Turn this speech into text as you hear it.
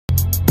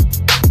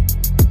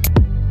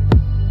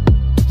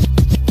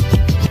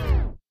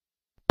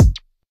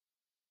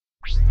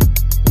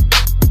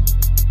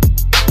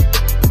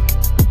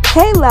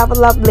Hey,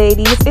 Level Up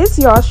ladies, it's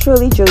yours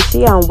truly,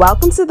 Joshi, and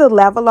welcome to the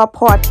Level Up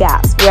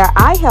podcast, where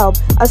I help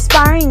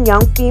aspiring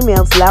young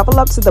females level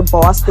up to the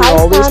boss they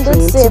always dream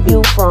to save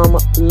you from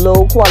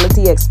low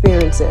quality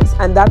experiences.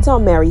 And that's how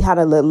Mary had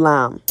a little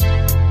lamb.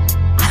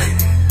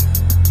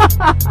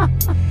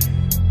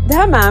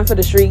 That man for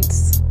the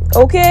streets,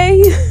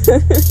 okay?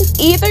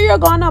 Either you're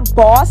gonna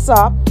boss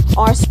up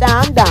or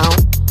stand down,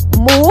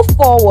 move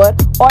forward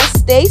or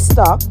stay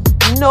stuck.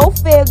 No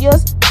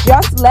failures,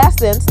 just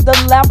lessons. The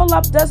level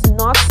up does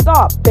not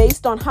stop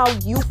based on how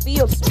you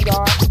feel,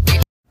 sweetheart.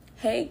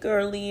 Hey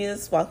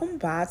girlies, welcome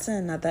back to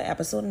another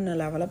episode in the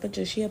Level Up with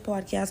Joshia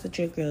podcast with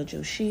your girl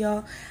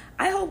Joshia.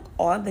 I hope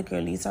all the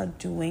girlies are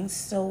doing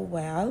so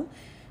well.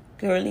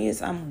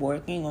 Girlies, I'm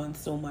working on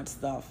so much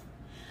stuff.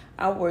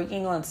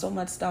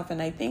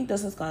 And I think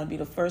this is going to be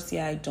the first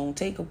year I don't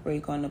take a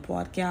break on the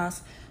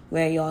podcast,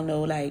 where y'all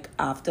know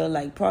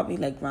after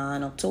probably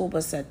around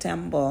October,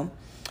 September,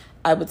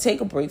 I would take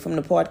a break from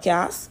the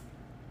podcast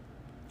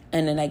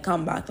and then I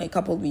come back a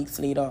couple weeks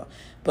later.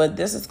 But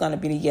this is going to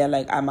be the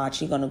year I'm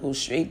actually going to go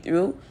straight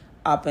through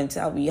up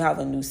until we have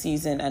a new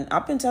season. And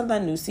up until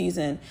that new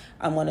season,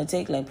 I'm going to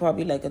take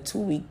probably a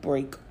 2-week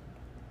break.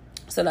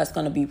 So that's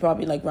going to be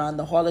probably around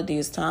the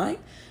holidays time.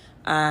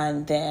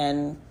 And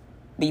then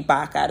be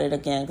back at it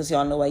again, because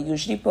y'all know I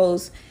usually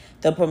post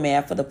the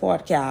premiere for the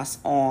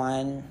podcast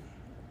on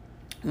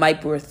my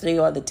birthday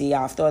or the day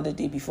after or the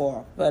day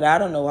before. But I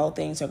don't know how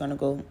things are going to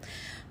go.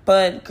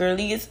 But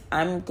girlies,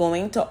 I'm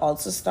going to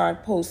also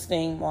start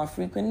posting more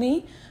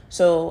frequently.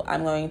 So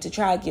I'm going to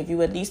try to give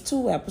you at least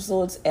 2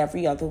 episodes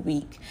every other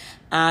week.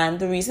 And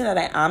the reason that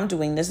I am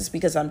doing this is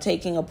because I'm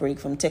taking a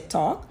break from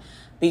TikTok,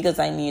 because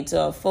I need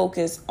to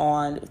focus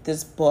on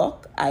this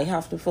book. I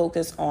have to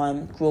focus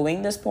on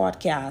growing this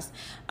podcast.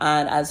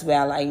 And as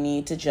well, I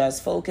need to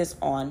just focus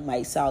on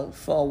myself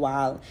for a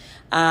while.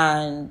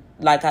 And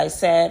like I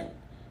said,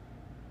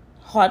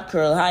 Hot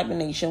Girl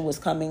Hibernation was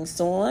coming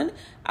soon,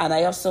 and I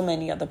have so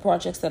many other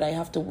projects that I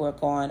have to work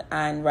on,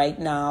 and right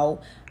now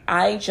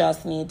I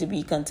just need to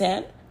be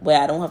content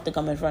where I don't have to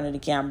come in front of the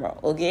camera,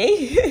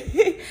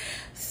 okay?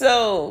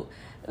 So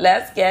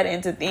let's get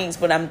into things,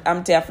 but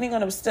I'm definitely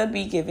going to still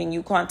be giving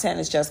you content.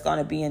 It's just going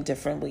to be in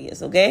different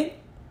ways, okay?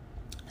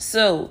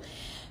 So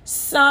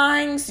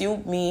signs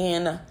you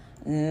mean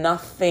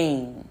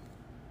nothing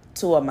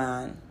to a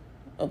man,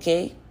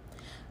 okay?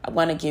 I'm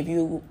going to give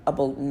you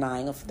about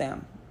 9 of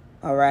them.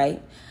 All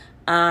right.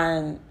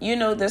 And,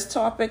 this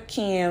topic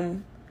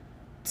came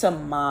to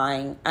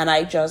mind. And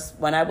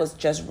when I was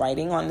just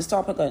writing on this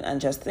topic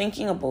and just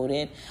thinking about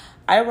it,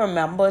 I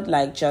remembered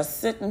just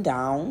sitting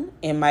down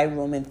in my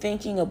room and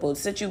thinking about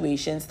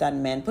situations that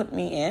men put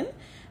me in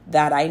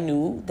that I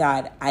knew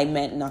that I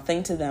meant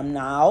nothing to them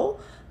now.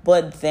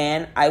 But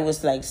then I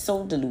was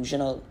so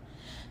delusional.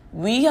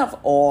 We have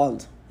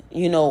all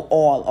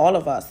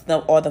of us,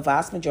 or the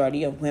vast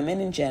majority of women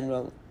in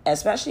general,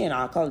 especially in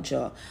our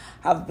culture,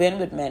 have been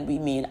with men we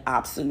mean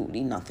absolutely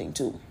nothing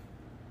to.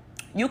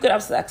 You could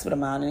have sex with a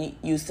man and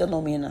you still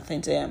don't mean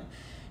nothing to him.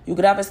 You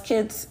could have his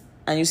kids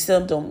and you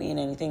still don't mean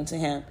anything to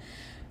him.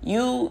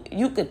 You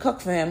could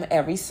cook for him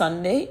every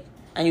Sunday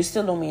and you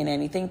still don't mean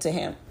anything to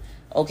him.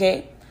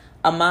 Okay?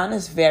 A man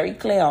is very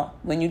clear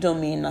when you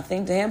don't mean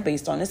nothing to him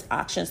based on his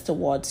actions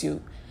towards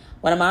you.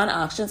 When a man's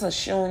actions have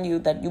shown you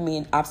that you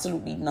mean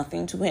absolutely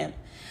nothing to him,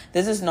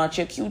 this is not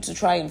your cue to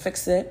try and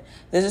fix it.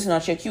 This is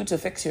not your cue to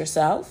fix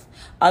yourself.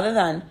 Other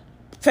than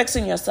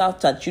fixing yourself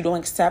that you don't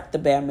accept the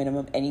bare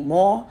minimum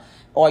anymore,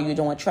 or you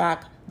don't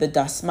attract the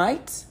dust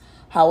mites.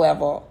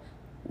 However,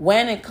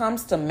 when it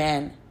comes to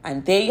men,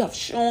 and they have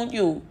shown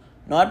you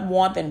not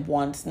more than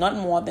once, not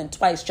more than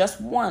twice,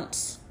 just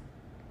once.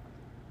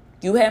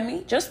 You hear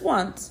me? Just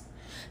once.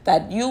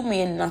 That you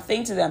mean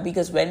nothing to them,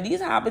 because when these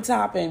habits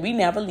happen, we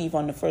never leave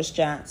on the first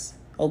chance.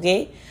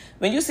 Okay?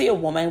 When you see a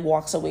woman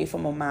walks away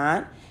from a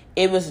man,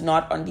 it was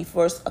not on the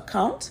first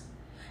account,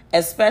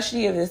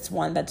 especially if it's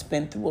one that's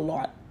been through a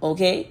lot.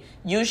 Okay?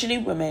 Usually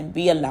women,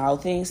 we allow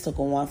things to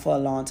go on for a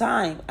long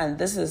time. And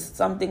this is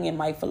something in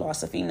my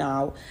philosophy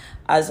now,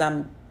 as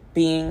I'm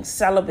being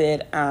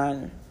celibate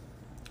and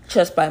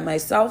just by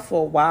myself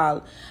for a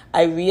while.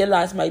 I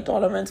realized my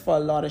tolerance for a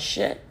lot of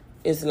shit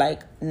is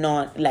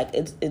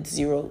it's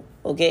 0.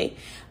 Okay?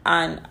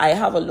 And I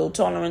have a low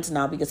tolerance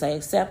now because I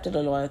accepted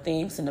a lot of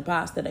things in the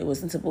past that I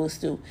wasn't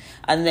supposed to.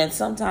 And then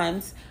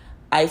sometimes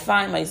I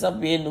find myself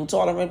being low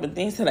tolerant with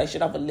things that I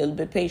should have a little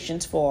bit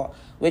patience for,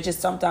 which is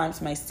sometimes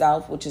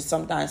myself, which is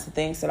sometimes the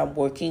things that I'm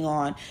working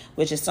on,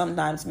 which is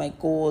sometimes my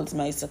goals,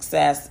 my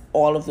success,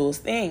 all of those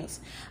things.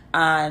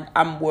 And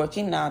I'm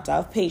working now to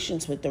have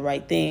patience with the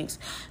right things.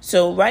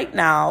 So right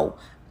now,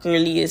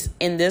 girlies,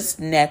 in this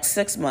next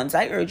 6 months,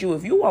 I urge you,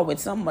 if you are with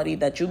somebody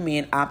that you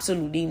mean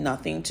absolutely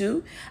nothing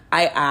to,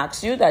 I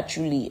ask you that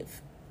you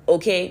leave.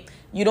 Okay?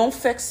 You don't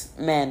fix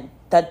men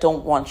that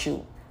don't want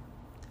you.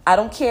 I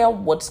don't care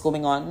what's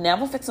going on.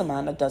 Never fix a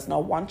man that does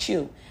not want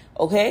you.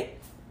 Okay?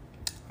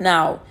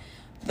 Now,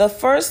 the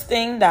first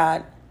thing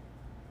that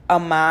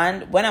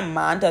when a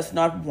man does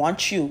not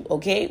want you,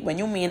 okay? When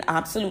you mean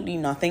absolutely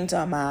nothing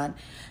to a man,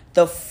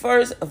 The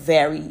first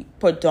very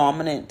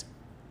predominant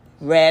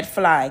red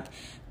flag,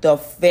 the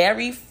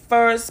very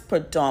first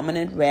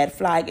predominant red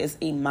flag is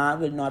a man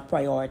will not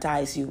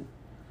prioritize you.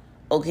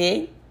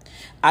 Okay?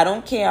 I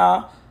don't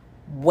care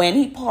when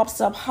he pops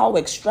up, how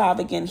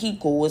extravagant he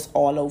goes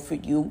all out for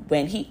you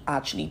when he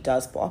actually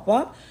does pop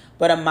up.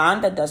 But a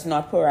man that does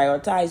not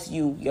prioritize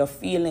you, your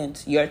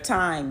feelings, your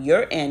time,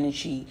 your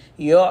energy,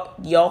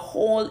 your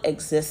whole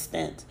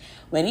existence,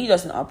 when he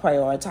does not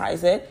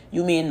prioritize it,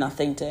 you mean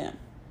nothing to him.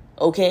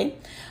 Okay?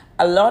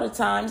 A lot of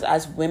times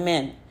as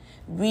women,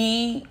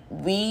 we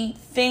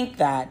think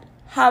that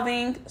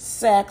having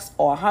sex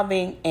or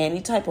having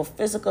any type of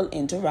physical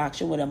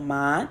interaction with a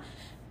man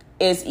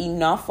is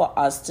enough for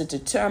us to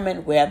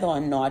determine whether or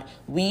not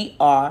we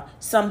are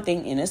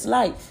something in his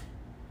life.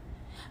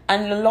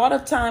 And a lot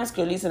of times,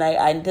 girlies,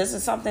 and this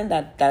is something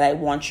that I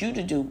want you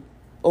to do,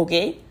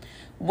 okay?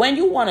 When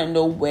you want to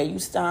know where you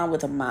stand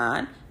with a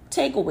man,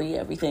 take away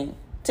everything.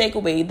 Take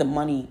away the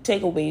money,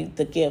 take away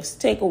the gifts,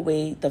 take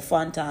away the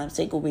fun times,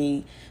 take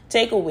away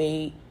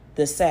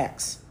the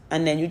sex.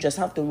 And then you just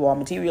have the raw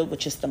material,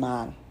 which is the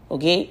man,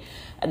 okay?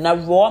 And the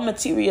raw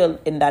material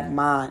in that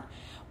man,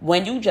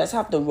 when you just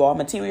have the raw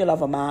material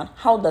of a man,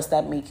 how does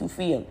that make you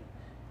feel?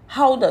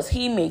 How does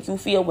he make you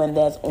feel when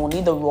there's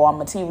only the raw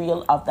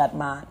material of that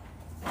man?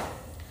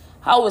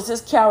 How is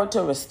his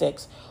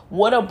characteristics?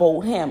 What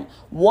about him?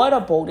 What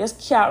about his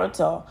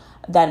character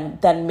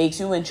that makes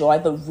you enjoy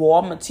the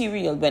raw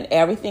material when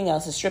everything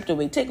else is stripped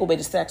away? Take away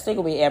the sex, take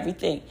away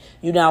everything.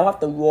 You now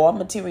have the raw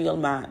material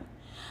man.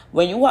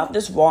 When you have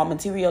this raw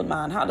material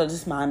man, how does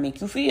this man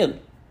make you feel?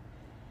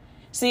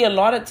 See, a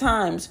lot of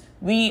times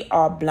we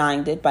are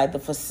blinded by the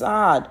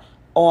facade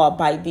or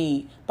by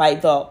the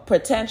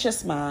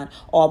pretentious man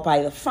or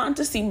by the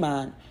fantasy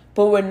man,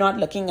 but we're not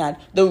looking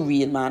at the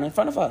real man in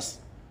front of us.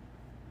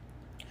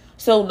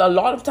 So a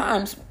lot of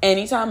times,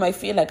 anytime I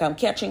feel like I'm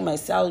catching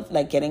myself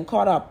like getting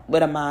caught up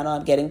with a man or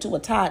getting too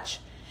attached,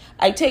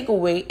 I take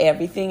away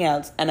everything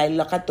else and I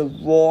look at the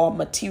raw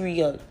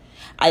material.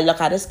 I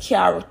look at his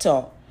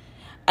character.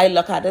 I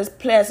look at his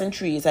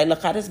pleasantries. I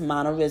look at his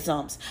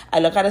mannerisms. I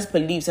look at his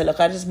beliefs. I look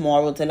at his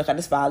morals. I look at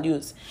his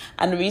values.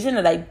 And the reason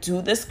that I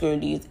do this,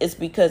 girlies, is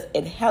because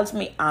it helps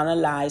me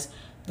analyze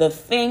the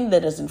thing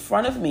that is in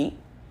front of me,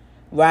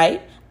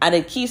 right? And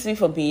it keeps me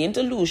from being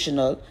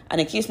delusional, and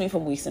it keeps me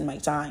from wasting my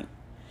time.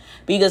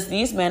 Because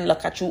these men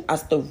look at you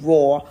as the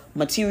raw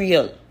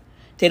material.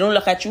 They don't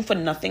look at you for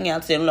nothing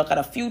else. They don't look at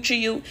a future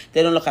you.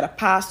 They don't look at a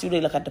past you. They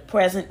look at the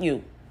present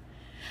you.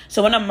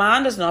 So when a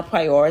man does not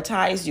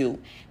prioritize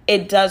you,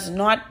 it does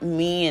not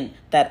mean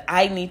that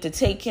I need to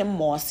take him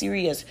more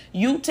serious.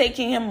 You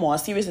taking him more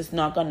serious is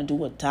not going to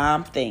do a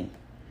damn thing.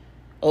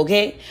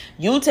 Okay?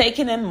 You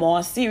taking him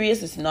more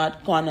serious is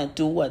not going to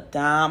do a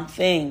damn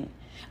thing.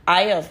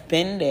 I have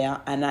been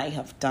there and I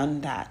have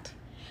done that.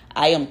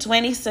 I am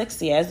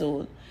 26 years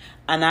old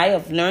and I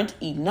have learned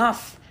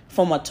enough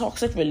from a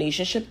toxic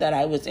relationship that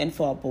I was in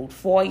for about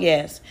 4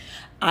 years.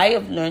 I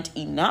have learned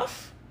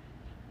enough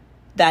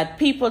that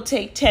people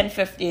take 10,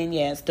 15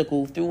 years to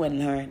go through and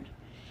learn.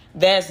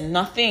 There's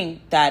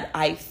nothing that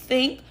I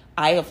think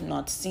I have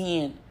not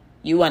seen.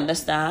 You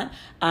understand?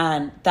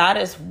 And that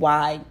is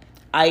why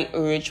I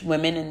urge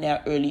women in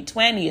their early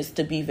 20s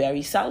to be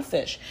very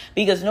selfish.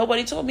 Because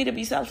nobody told me to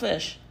be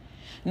selfish.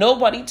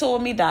 Nobody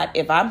told me that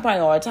if I'm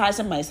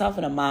prioritizing myself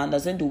and a man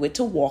doesn't do it,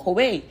 to walk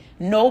away.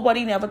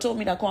 Nobody never told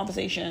me that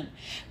conversation.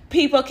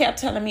 People kept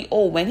telling me,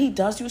 oh, when he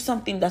does you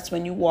something, that's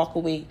when you walk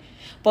away.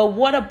 But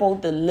what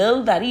about the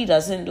little that he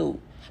doesn't do?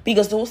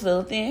 Because those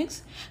little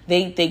things,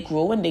 they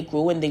grow and they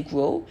grow and they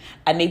grow.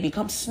 And they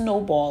become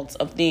snowballs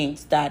of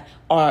things that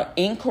are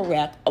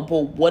incorrect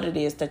about what it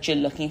is that you're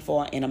looking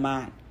for in a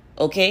man.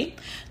 Okay?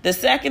 The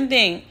second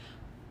thing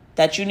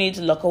that you need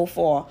to look out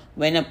for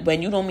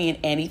when you don't mean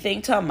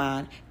anything to a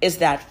man is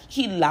that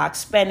he lacks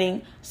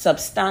spending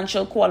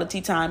substantial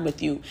quality time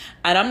with you.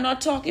 And I'm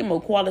not talking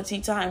about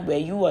quality time where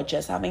you are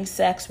just having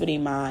sex with a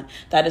man.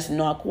 That is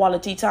not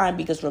quality time,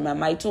 because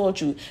remember I told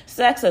you,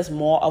 sex is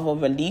more of a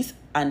release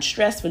and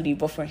stress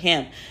reliever for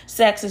him.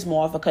 Sex is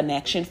more of a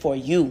connection for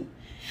you.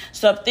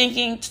 Stop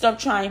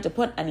trying to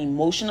put an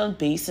emotional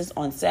basis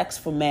on sex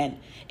for men.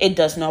 It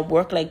does not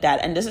work like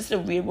that. And this is the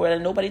real world.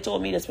 And nobody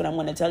told me this, but I'm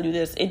going to tell you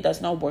this. It does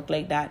not work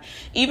like that.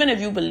 Even if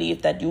you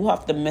believe that you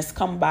have the miss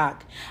come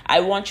back,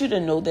 I want you to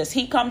know this.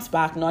 He comes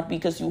back not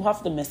because you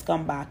have the miss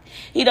come back.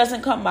 He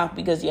doesn't come back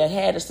because your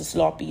head is the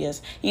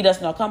sloppiest. He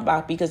does not come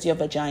back because your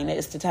vagina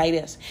is the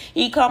tightest.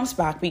 He comes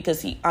back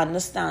because he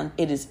understands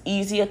it is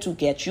easier to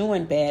get you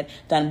in bed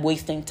than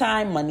wasting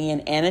time, money,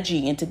 and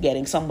energy into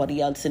getting somebody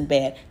else in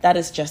bed. That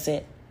is just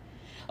it.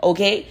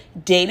 Okay,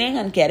 dating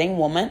and getting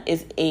woman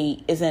is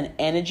an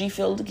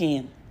energy-filled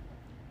game.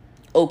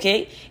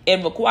 Okay,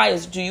 it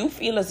requires, do you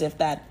feel as if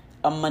that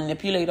a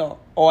manipulator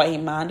or a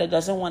man that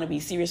doesn't want to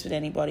be serious with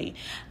anybody,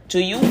 do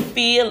you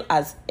feel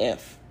as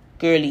if,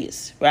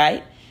 girlies,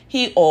 right,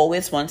 he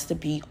always wants to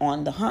be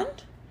on the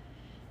hunt?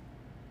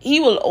 He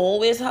will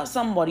always have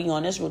somebody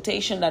on his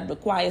rotation that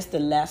requires the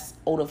less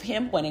out of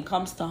him when it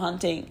comes to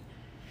hunting.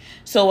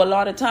 So a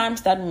lot of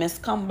times that miss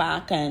come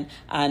back and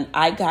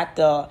I got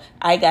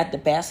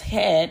the best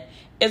head.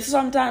 It's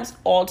sometimes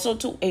also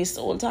to a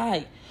soul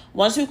tie.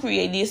 Once you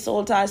create these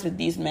soul ties with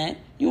these men,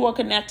 you are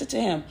connected to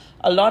him.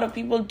 A lot of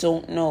people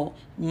don't know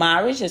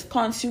marriage is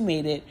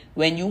consummated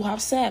when you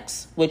have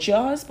sex with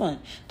your husband.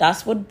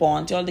 That's what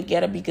bonds y'all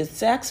together, because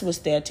sex was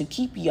there to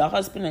keep your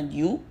husband and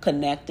you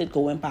connected,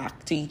 going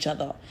back to each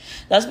other.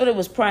 That's what it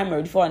was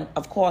primarily for, and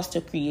of course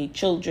to create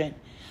children.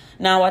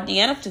 Now at the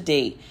end of the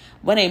day,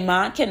 when a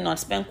man cannot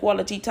spend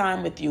quality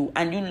time with you,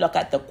 and you look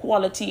at the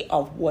quality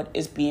of what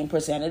is being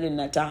presented in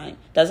that time,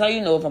 that's how you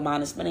know if a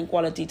man is spending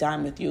quality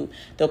time with you,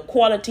 the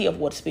quality of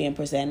what's being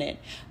presented.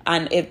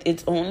 And if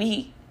it's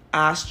only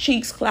ass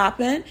cheeks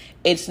clapping,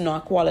 it's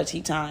not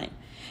quality time.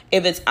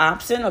 If it's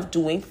absent of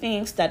doing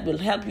things that will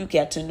help you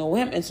get to know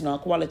him, it's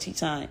not quality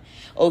time.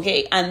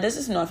 Okay? And this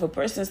is not for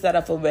persons that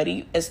have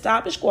already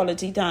established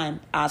quality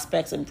time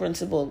aspects and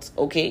principles,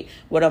 okay,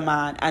 with a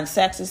man. And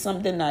sex is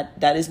something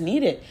that is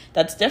needed.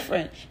 That's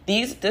different.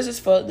 This is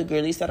for the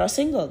girlies that are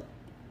single.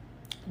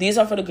 These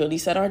are for the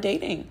girlies that are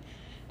dating.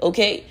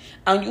 Okay?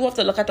 And you have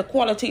to look at the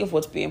quality of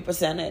what's being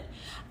presented.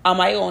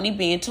 Am I only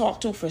being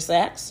talked to for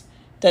sex?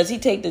 Does he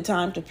take the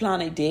time to plan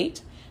a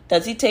date?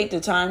 Does he take the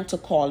time to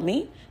call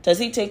me? Does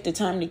he take the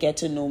time to get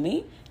to know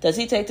me? Does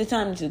he take the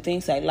time to do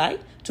things I like?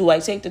 Do I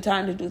take the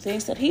time to do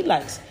things that he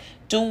likes?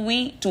 Do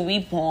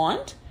we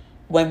bond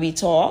when we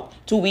talk?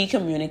 Do we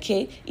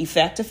communicate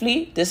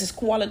effectively? This is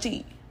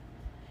quality.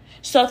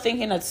 Stop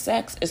thinking that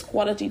sex is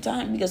quality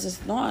time, because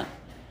it's not.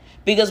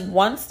 Because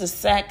once the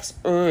sex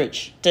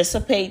urge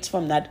dissipates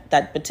from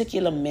that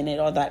particular minute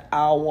or that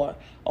hour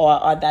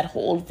or that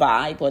whole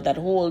vibe or that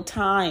whole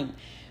time,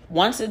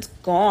 once it's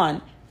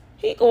gone,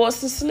 he goes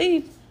to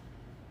sleep.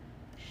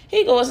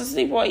 He goes to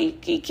sleep, or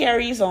he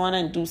carries on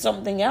and do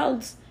something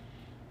else.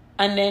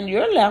 And then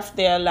you're left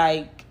there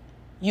like,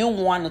 you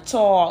want to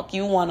talk,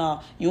 you want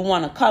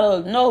to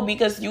cuddle. No,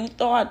 because you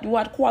thought you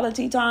had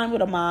quality time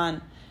with a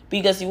man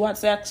because you had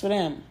sex with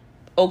him.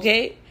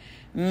 Okay?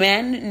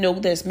 Men know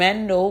this.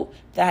 Men know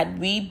that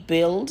we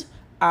build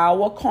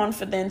our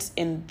confidence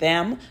in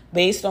them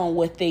based on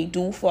what they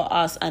do for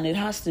us, and it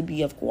has to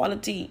be of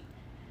quality.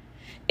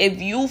 If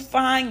you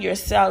find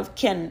yourself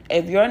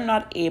if you're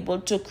not able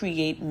to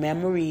create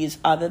memories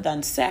other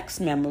than sex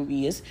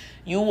memories,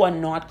 you are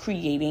not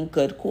creating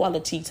good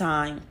quality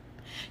time.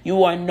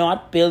 You are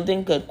not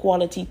building good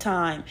quality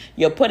time.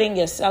 You're putting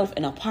yourself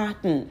in a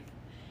pattern.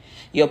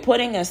 You're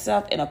putting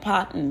yourself in a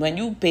pattern. When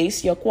you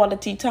base your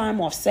quality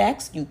time off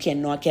sex, you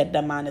cannot get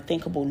the man to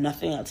think about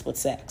nothing else but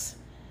sex.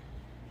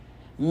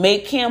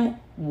 Make him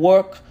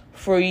work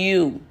for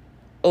you.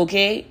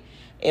 Okay?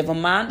 If a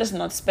man does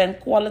not spend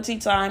quality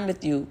time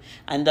with you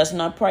and does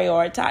not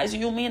prioritize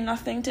you, mean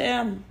nothing to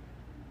him.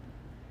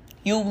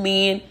 You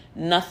mean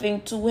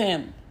nothing to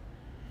him.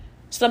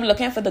 Stop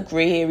looking for the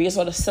gray areas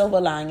or the silver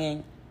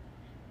lining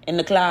in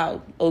the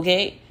cloud,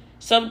 okay?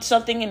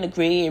 Something in the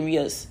gray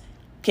areas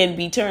can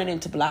be turned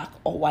into black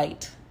or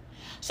white.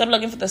 Stop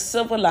looking for the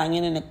silver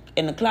lining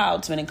in the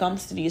clouds when it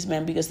comes to these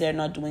men, because they're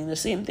not doing the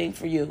same thing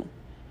for you,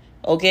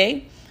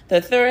 okay? The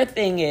third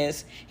thing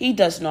is, he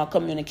does not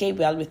communicate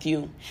well with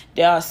you.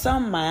 There are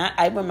some men,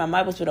 I remember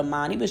I was with a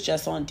man, he was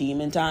just on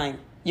demon time.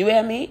 You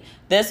hear me?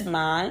 This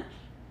man,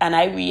 and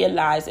I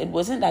realized it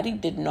wasn't that he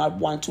did not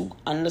want to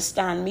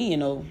understand me,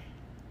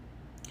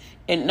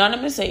 And none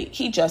of them say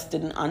he just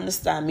didn't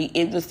understand me.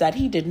 It was that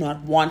he did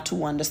not want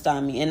to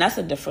understand me. And that's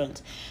the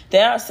difference.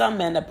 There are some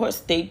men that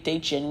they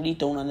generally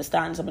don't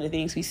understand some of the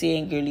things we say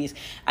in girlies.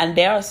 And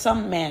there are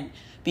some men,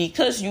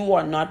 because you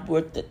are not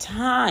worth the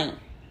time,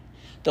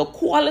 the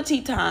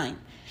quality time,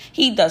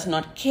 he does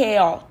not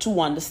care to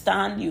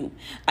understand you.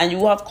 And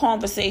you have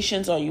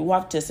conversations or you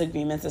have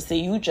disagreements and say,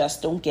 you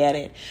just don't get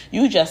it.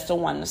 You just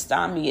don't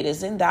understand me. It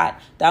isn't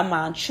that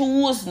man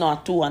choose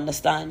not to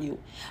understand you.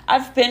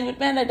 I've been with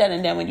men like that,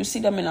 and then when you see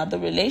them in other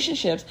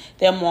relationships,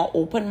 they're more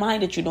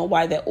open-minded. You know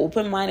why they're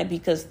open-minded?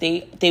 Because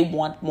they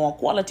want more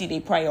quality. They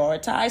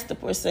prioritize the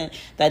person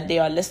that they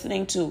are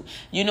listening to.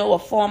 You know, a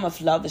form of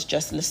love is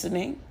just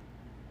listening.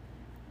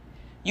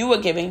 You were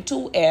giving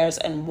 2 ears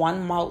and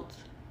 1 mouth.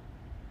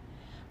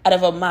 And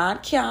if a man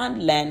can't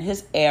lend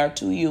his ear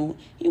to you,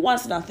 he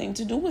wants nothing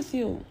to do with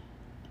you.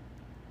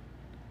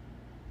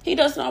 He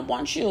does not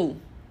want you.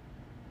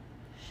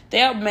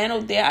 There are men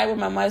out there, I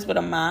remember I was with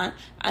a man,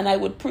 and I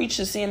would preach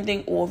the same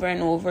thing over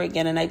and over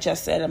again, and I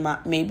just said,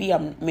 maybe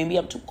I'm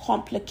too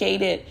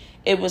complicated.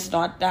 It was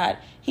not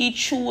that. He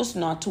chose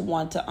not to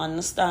want to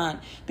understand,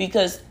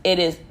 because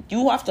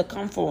you have to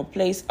come from a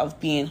place of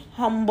being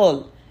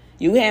humble.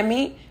 You hear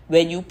me?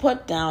 When you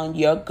put down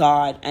your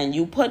guard and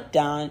you put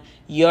down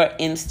your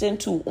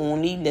instinct to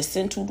only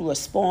listen to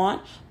respond,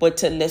 but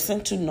to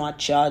listen to not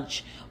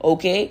judge,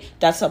 okay?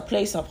 That's a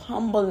place of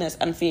humbleness.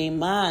 And for a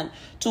man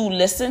to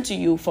listen to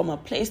you from a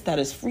place that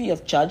is free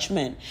of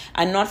judgment,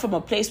 and not from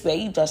a place where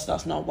he does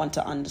not want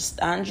to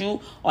understand you,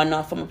 or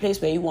not from a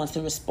place where he wants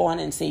to respond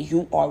and say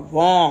you are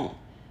wrong.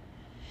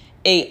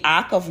 An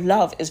act of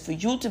love is for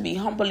you to be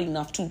humble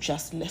enough to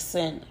just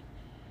listen.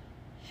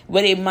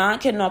 When a man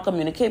cannot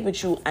communicate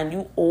with you and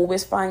you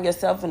always find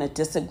yourself in a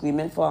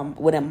disagreement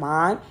with a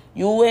man,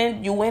 you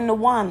ain't the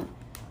one.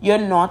 You're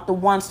not the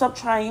one. Stop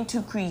trying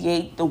to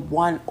create the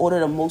one out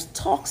of the most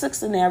toxic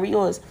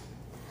scenarios.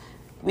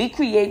 We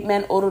create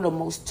men out of the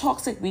most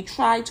toxic. We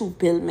try to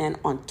build men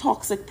on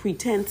toxic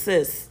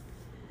pretenses.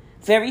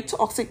 Very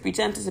toxic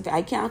pretenses. If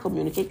I can't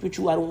communicate with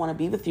you, I don't want to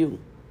be with you.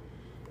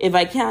 If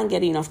I can't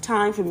get enough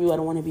time from you, I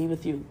don't want to be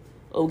with you.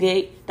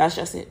 Okay? That's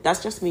just it.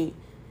 That's just me.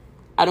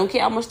 I don't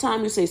care how much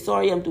time you say,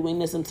 sorry, I'm doing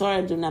this, I'm sorry,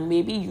 I'm doing that.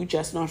 Maybe you're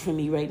just not for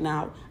me right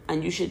now.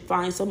 And you should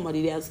find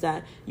somebody else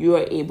that you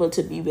are able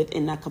to be with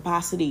in that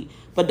capacity.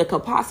 But the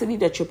capacity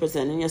that you're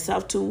presenting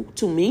yourself to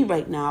me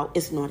right now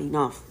is not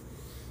enough.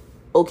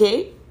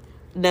 Okay?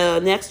 The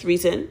next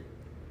reason,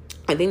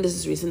 I think this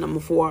is reason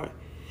number 4.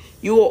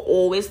 You are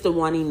always the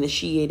one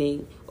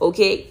initiating.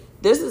 Okay?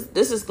 This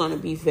is going to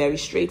be very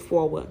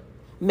straightforward.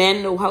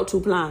 Men know how to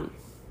plan.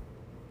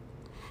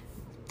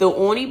 The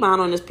only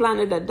man on this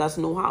planet that does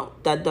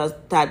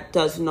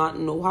not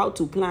know how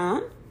to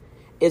plan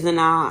is an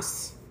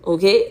ass.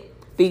 Okay?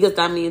 Because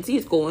that means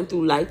he's going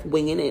through life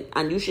winging it.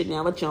 And you should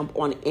never jump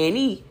on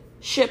any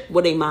ship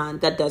with a man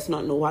that does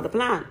not know how to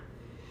plan.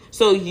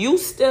 So you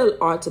still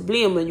are to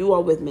blame when you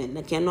are with men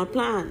that cannot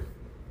plan.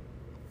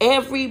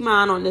 Every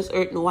man on this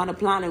earth know how to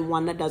plan, and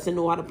one that doesn't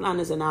know how to plan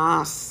is an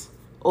ass.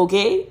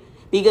 Okay?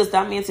 Because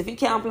that means if he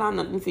can't plan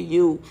nothing for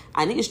you,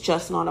 and he's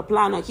just not a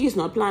planner, he's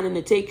not planning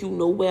to take you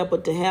nowhere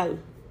but to hell.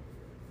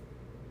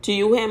 Do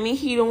you hear me?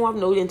 He don't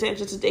have no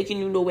intentions of taking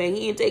you nowhere.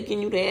 He ain't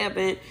taking you to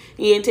heaven.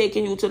 He ain't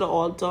taking you to the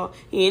altar.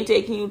 He ain't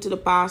taking you to the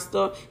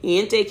pastor. He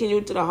ain't taking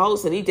you to the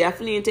house. And he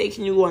definitely ain't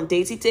taking you on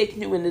dates. He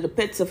taking you into the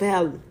pits of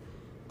hell.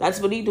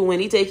 That's what he doing.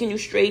 He taking you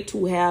straight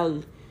to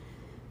hell.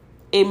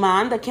 A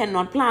man that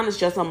cannot plan is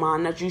just a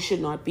man that you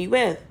should not be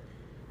with.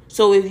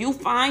 So if you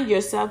find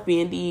yourself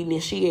being the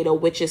initiator,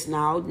 which is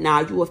now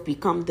you have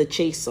become the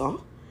chaser,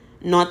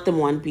 not the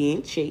one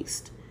being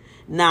chased.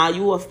 Now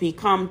you have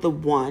become the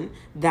one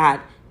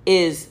that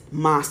is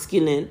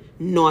masculine,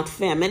 not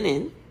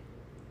feminine.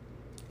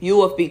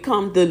 You have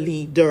become the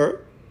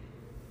leader.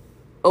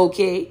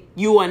 Okay?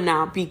 You are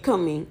now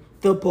becoming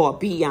the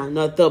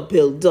Barbiana, the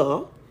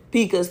builder.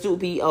 Because to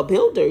be a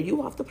builder,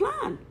 you have to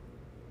plan.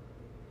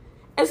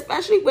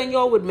 Especially when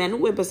you're with men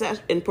who are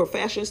in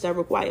professions that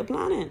require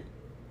planning.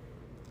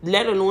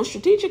 Let alone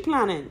strategic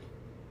planning.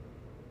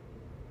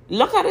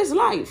 Look at his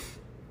life.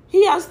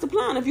 He has to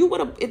plan. If you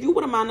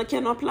with a man that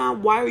cannot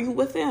plan, why are you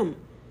with him?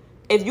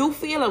 If you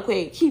feel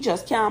okay, he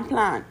just can't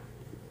plan.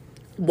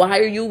 Why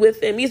are you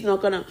with him?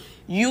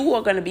 You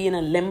are gonna be in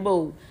a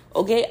limbo.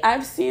 Okay?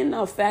 I've seen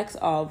the effects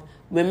of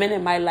women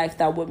in my life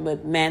that were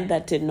with men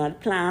that did not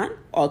plan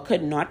or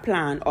could not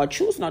plan or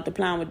choose not to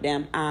plan with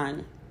them,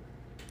 and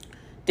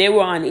they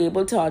were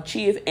unable to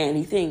achieve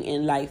anything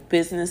in life.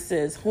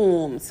 Businesses,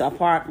 homes,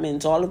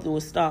 apartments, all of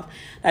those stuff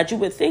that you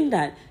would think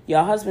that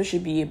your husband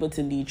should be able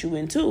to lead you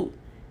into.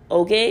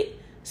 Okay?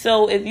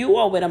 So if you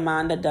are with a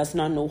man that does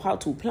not know how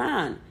to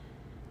plan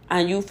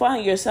and you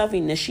find yourself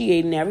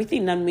initiating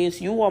everything, that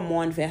means you are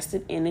more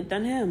invested in it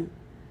than him.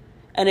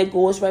 And it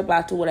goes right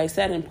back to what I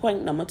said in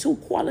point number 2,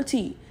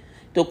 quality.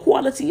 The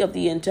quality of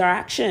the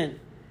interaction.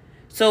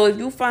 So if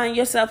you find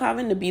yourself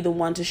having to be the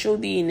one to show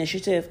the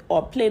initiative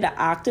or play the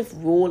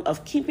active role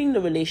of keeping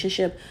the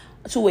relationship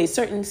to a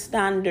certain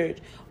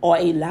standard or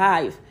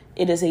alive,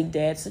 it is a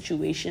dead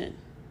situation.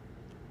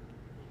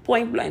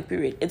 Point blank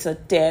period. It's a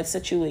dead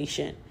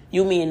situation.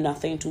 You mean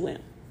nothing to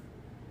him.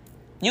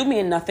 You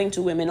mean nothing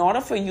to him. In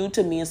order for you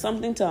to mean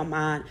something to a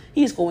man,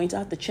 he's going to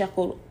have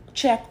to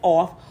check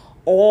off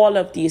all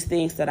of these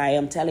things that I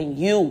am telling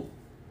you.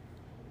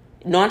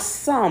 Not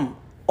some,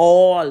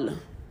 all.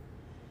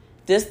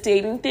 This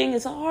dating thing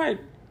is hard.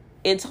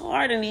 It's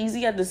hard and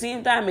easy at the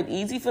same time. It's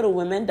easy for the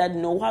women that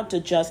know how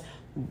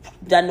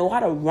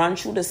to run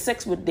through the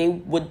sex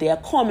with their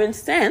common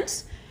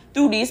sense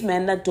through these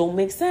men that don't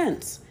make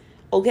sense.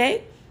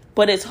 Okay?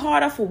 But it's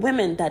harder for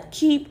women that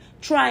keep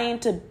trying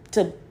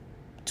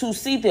to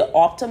see the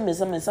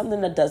optimism in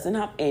something that doesn't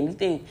have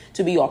anything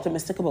to be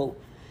optimistic about.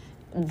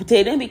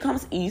 Dating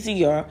becomes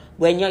easier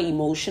when your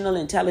emotional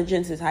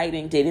intelligence is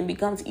hiding. Dating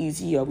becomes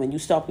easier when you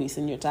stop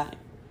wasting your time.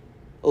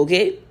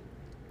 Okay?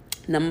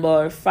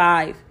 Number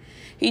 5,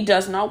 he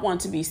does not want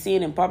to be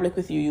seen in public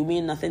with you. You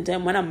mean nothing to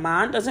him. When a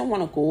man doesn't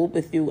want to go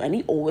with you and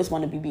he always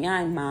want to be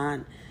behind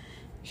man,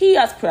 he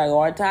has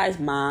prioritized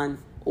man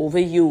over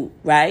you,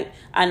 right?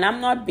 And I'm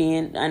not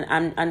being,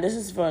 and this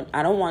is for,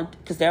 I don't want,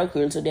 because there are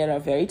girls out there that are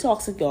very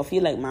toxic. They'll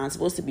feel like man's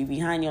supposed to be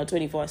behind you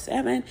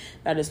 24/7.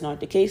 That is not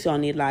the case. You all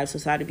need lives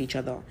outside of each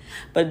other.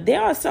 But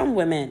there are some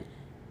women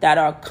that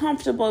are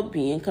comfortable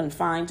being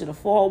confined to the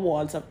 4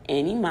 walls of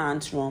any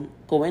man's room,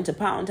 going to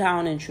Pound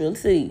Town in Trill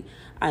City,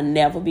 and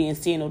never being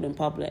seen out in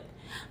public.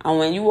 And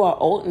when you are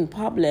out in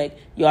public,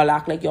 y'all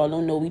act like y'all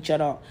don't know each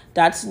other.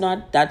 That's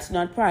not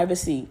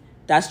privacy.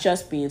 That's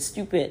just being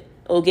stupid.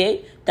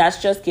 Okay?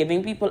 That's just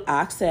giving people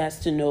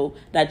access to know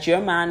that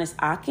your man is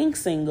acting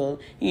single.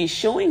 He is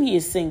showing he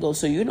is single.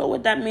 So you know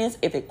what that means?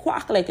 If it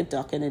quack like a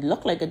duck and it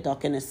look like a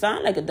duck and it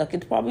sound like a duck,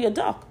 it's probably a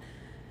duck.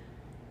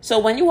 So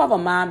when you have a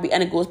man,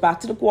 and it goes back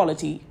to the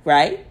quality,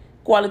 right?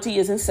 Quality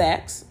isn't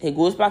sex. It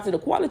goes back to the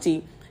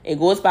quality. It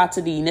goes back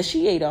to the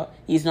initiator.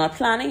 He's not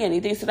planning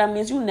anything, so that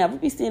means you'll never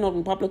be seen out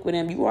in public with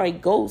him. You are a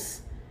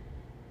ghost.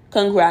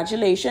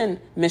 Congratulations,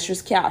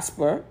 Mistress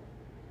Casper.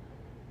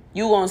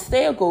 You gonna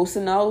stay a ghost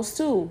in the house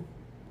too.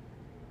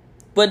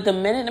 But the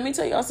minute, let me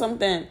tell y'all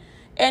something.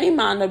 Any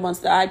man that wants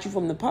to hide you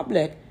from the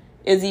public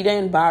is either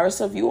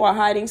embarrassed of you or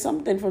hiding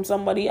something from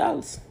somebody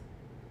else.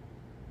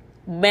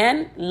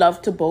 Men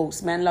love to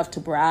boast. Men love to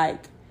brag.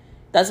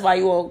 That's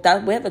why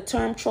where the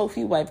term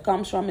trophy wife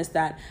comes from, is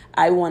that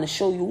I want to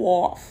show you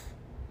off.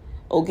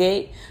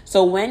 Okay?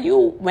 So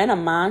when a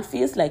man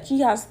feels like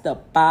he has the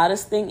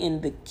baddest thing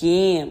in the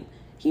game,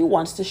 he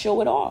wants to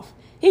show it off.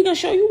 He can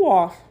show you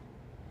off.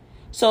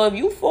 So if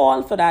you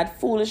fall for that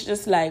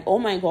foolishness, like, oh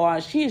my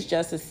gosh, he's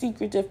just a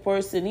secretive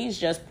person, he's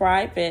just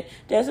private.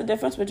 There's a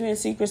difference between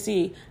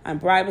secrecy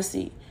and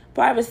privacy.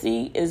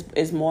 Privacy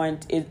is more,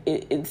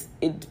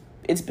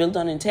 it's built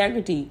on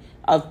integrity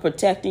of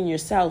protecting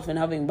yourself and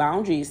having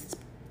boundaries.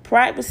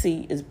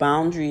 Privacy is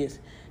boundaries.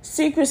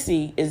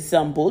 Secrecy is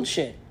some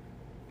bullshit.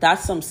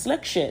 That's some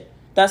slick shit.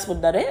 That's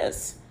what that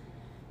is.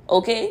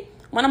 Okay?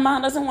 When a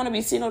man doesn't want to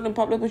be seen out in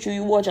public with you,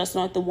 you are just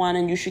not the one,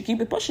 and you should keep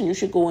it pushing. You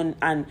should go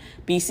and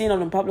be seen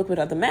out in public with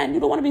other men. You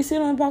don't want to be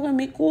seen out in public and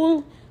be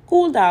cool,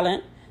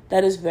 darling.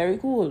 That is very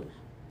cool.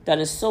 That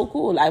is so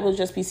cool. I will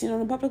just be seen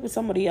out in public with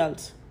somebody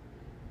else.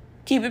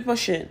 Keep it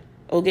pushing.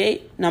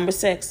 Okay? Number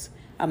 6.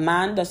 A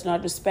man does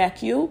not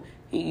respect you.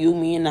 You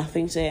mean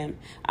nothing to him.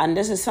 And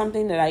this is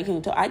something that I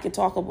could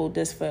talk about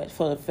this for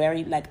a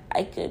very, like,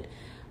 I could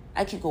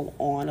go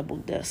on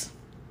about this.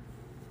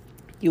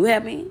 You hear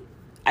me?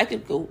 I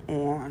could go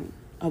on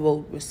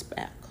about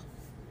respect.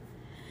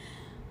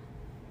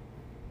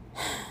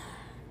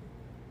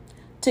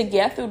 To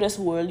get through this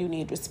world, you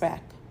need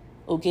respect.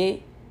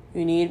 Okay?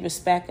 You need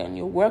respect in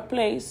your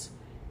workplace.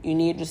 You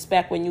need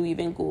respect when you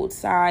even go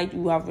outside.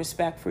 You have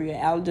respect for your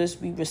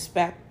elders. We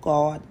respect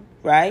God,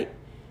 right?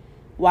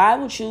 Why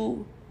would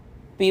you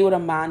be with a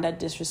man that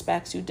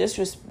disrespects you?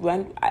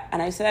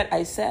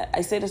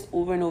 I say this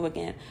over and over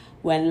again.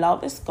 When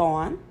love is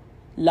gone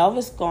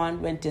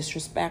when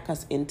disrespect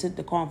has entered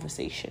the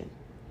conversation.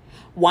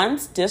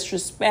 Once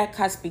disrespect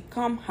has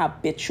become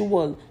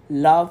habitual,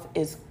 love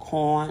is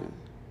gone.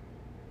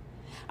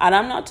 And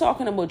I'm not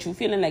talking about you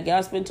feeling like your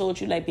husband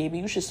told you, like, baby,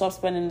 you should stop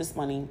spending this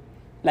money.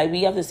 Like,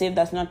 we have to say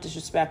that's not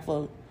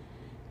disrespectful.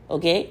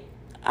 Okay?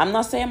 I'm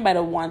not saying by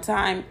the one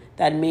time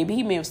that maybe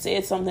he may have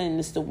said something and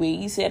it's the way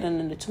he said it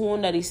and in the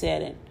tone that he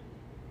said it.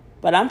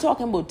 But I'm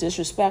talking about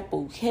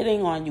disrespectful,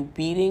 hitting on you,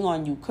 beating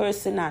on you,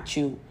 cursing at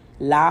you,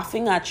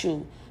 laughing at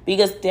you.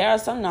 Because there are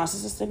some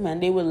narcissistic men,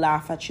 they will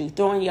laugh at you,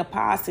 throwing your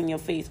past in your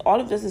face. All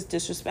of this is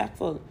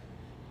disrespectful.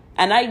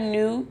 And I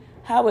knew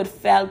how it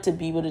felt to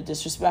be with a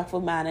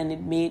disrespectful man, and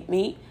it made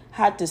me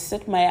had to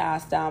sit my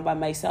ass down by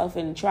myself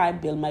and try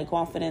and build my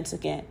confidence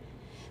again.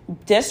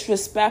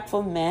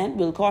 Disrespectful men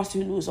will cause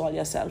you to lose all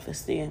your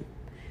self-esteem.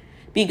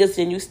 Because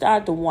then you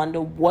start to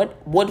wonder,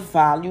 what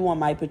value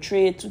am I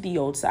portrayed to the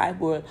outside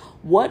world?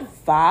 What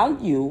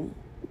value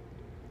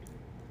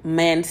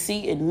men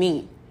see in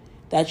me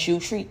that you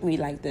treat me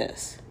like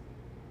this?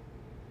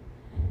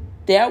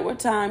 There were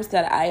times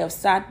that I have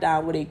sat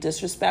down with a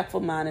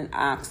disrespectful man and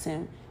asked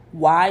him,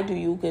 why do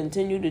you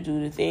continue to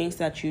do the things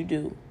that you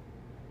do?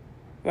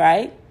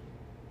 Right?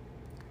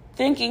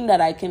 Thinking that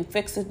I can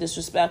fix a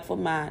disrespectful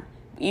man.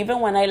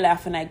 Even when I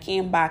left and I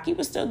came back, he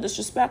was still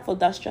disrespectful.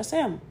 That's just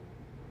him.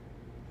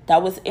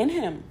 That was in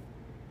him.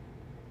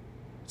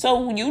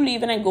 So you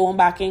leaving and going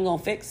back ain't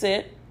gonna fix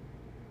it.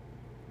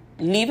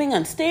 Leaving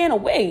and staying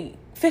away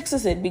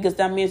fixes it, because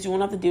that means you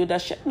won't have to deal with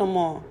that shit no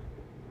more.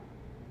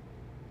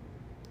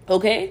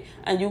 Okay?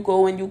 And you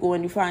go and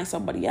you find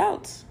somebody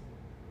else.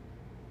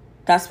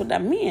 That's what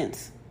that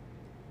means.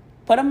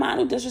 But a man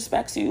who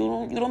disrespects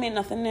you, you don't mean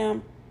nothing to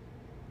him.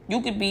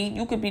 You could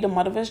be the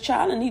mother of his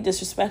child and he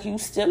disrespects you,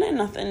 still ain't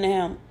nothing to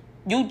him.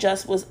 You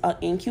just was an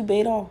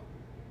incubator.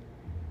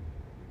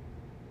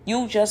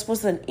 You just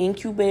was an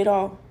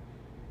incubator.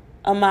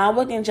 A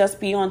man can just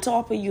be on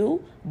top of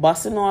you,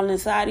 busting all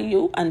inside of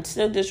you and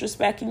still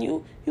disrespecting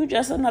you. You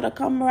just another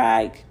cum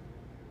rag.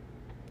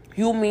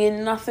 You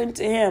mean nothing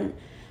to him.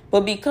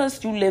 But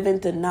because you live in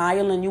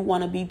denial and you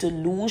want to be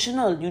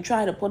delusional, you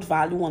try to put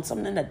value on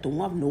something that don't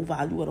have no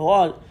value at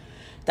all.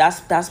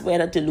 That's where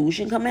the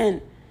delusion come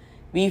in.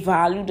 We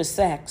value the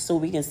sex, so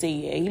we can say,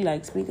 yeah, he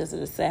likes me because of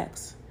the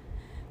sex.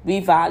 We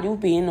value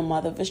being the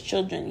mother of his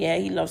children. Yeah,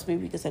 he loves me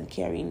because I'm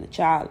carrying the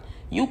child.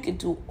 You could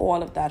do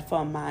all of that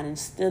for a man and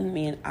still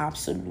mean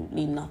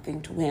absolutely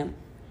nothing to him.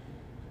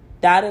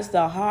 That is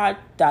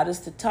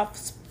the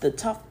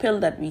tough pill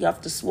that we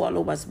have to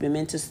swallow as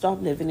women, to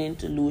stop living in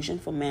delusion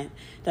for men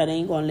that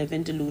ain't gonna live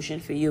in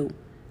delusion for you.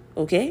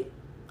 Okay?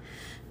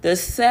 The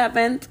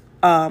 7th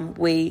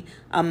way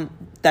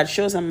that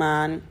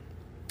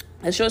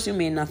shows you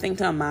mean nothing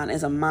to a man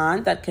is a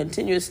man that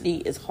continuously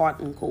is hot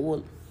and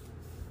cold.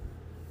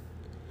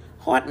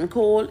 Hot and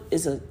cold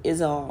is a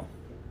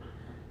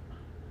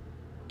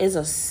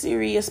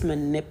serious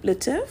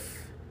manipulative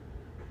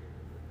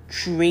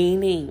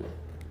draining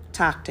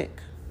tactic.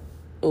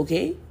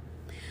 Okay?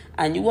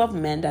 And you have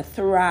men that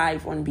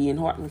thrive on being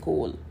hot and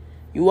cold.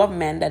 You have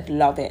men that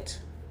love it.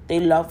 They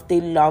love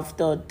the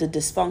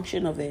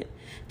dysfunction of it.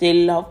 They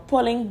love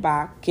pulling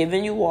back,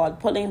 giving you all,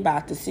 pulling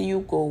back to see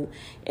you go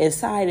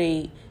inside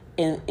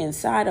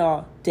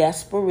a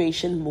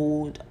desperation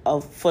mode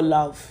for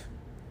love.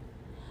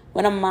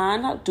 When a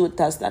man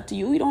does that to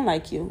you, he don't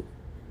like you.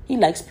 He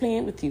likes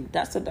playing with you.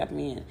 That's what that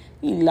means.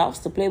 He loves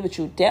to play with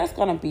you. There's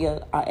going to be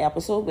an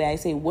episode where I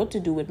say what to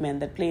do with men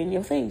that play in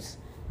your face.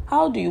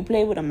 How do you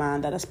play with a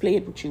man that has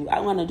played with you?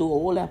 I'm going to do a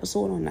whole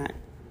episode on that.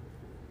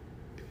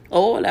 A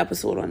whole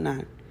episode on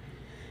that.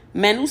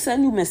 Men who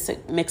send you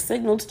mixed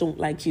signals don't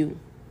like you.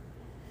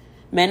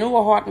 Men who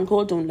are hot and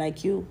cold don't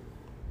like you.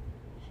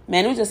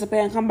 Men who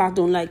disappear and come back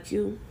don't like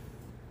you.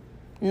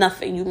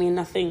 Nothing. You mean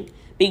nothing.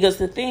 Because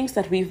the things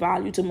that we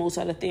value the most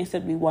are the things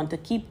that we want to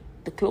keep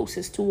the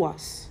closest to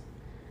us.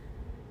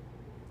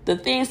 The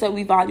things that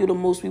we value the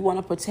most, we want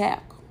to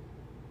protect.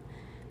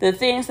 The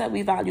things that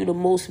we value the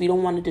most, we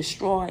don't want to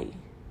destroy.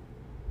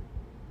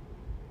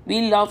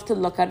 We love to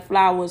look at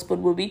flowers, but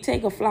will we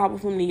take a flower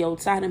from the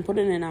outside and put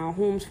it in our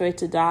homes for it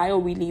to die, or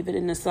we leave it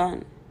in the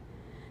sun?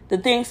 The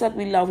things that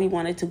we love, we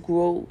want it to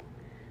grow.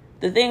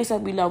 The things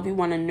that we love, we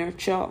want to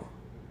nurture.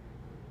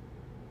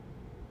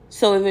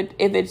 So if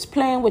it's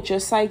playing with your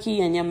psyche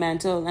and your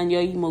mental and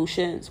your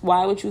emotions,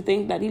 why would you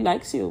think that he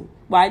likes you?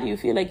 Why do you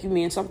feel like you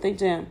mean something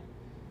to him?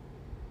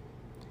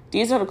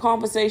 These are the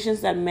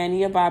conversations that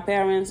many of our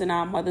parents and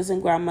our mothers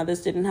and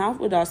grandmothers didn't have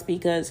with us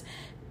because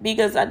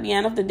at the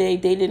end of the day,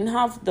 they didn't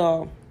have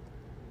the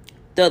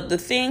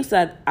things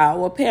that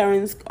our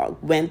parents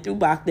went through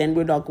back then.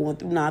 We're not going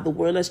through now. The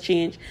world has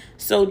changed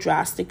so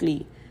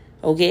drastically.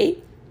 Okay?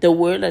 The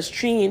world has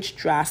changed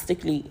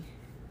drastically.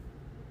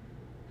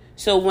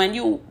 So when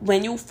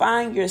you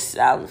find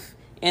yourself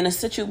in a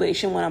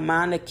situation with a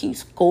man that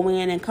keeps going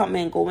in and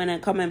coming,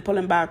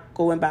 pulling back,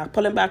 going back,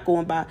 pulling back,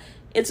 going back,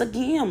 it's a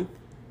game.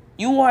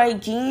 You are a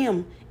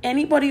game.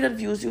 Anybody that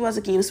views you as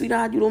a game,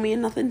 sweetheart, you don't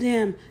mean nothing to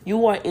him.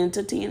 You are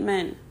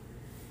entertainment.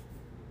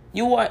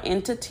 You are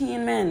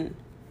entertainment.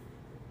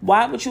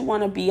 Why would you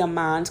want to be a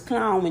man's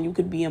clown when you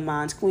could be a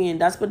man's queen?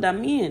 That's what that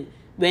means.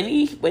 When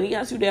he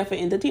has you there for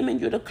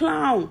entertainment, you're the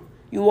clown.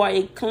 You are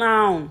a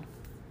clown.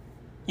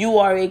 You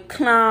are a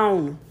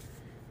clown.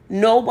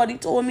 Nobody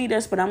told me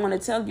this, but I'm going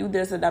to tell you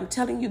this, and I'm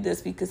telling you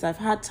this because I've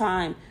had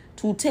time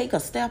to take a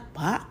step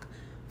back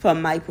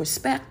from my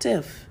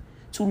perspective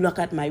to look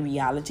at my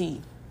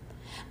reality.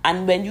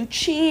 And when you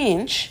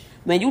change,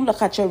 when you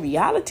look at your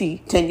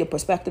reality, then your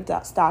perspective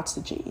starts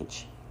to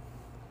change.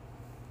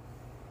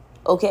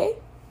 Okay?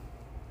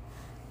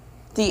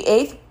 The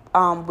eighth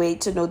way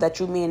to know that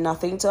you mean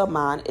nothing to a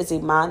man is a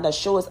man that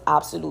shows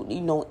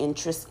absolutely no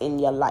interest in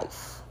your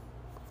life.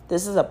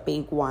 This is a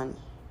big one.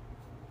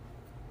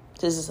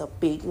 This is a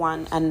big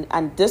one.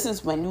 And this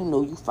is when you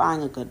know you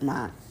find a good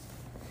man.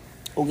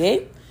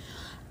 Okay?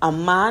 A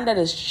man that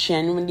is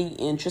genuinely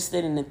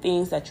interested in the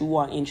things that you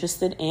are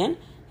interested in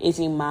is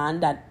a man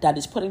that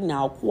is putting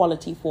now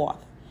quality forth.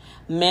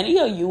 Many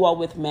of you are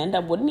with men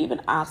that wouldn't even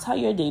ask how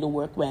your day to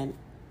work went.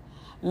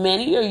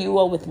 Many of you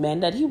are with men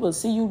that he will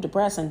see you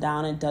depressed and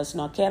down and does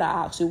not care to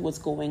ask you what's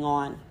going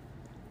on.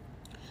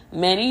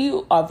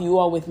 Many of you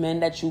are with men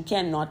that you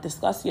cannot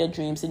discuss your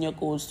dreams and your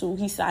goals to.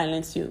 He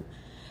silenced you.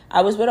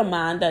 I was with a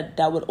man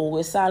that would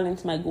always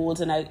silence my goals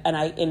and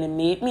it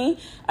made me,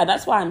 and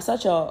that's why I'm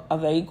such a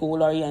very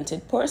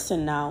goal-oriented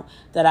person now,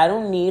 that I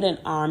don't need an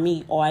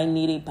army or I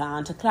need a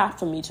band to clap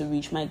for me to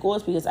reach my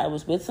goals, because I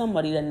was with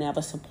somebody that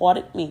never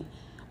supported me.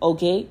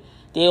 Okay?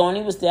 They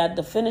only was there at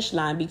the finish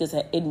line because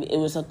it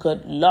was a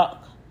good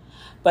luck.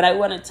 But I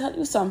want to tell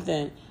you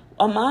something.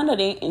 A man that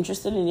ain't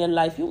interested in your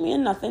life, you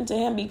mean nothing to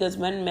him, because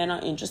when men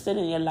are interested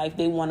in your life,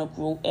 they want to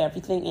grow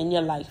everything in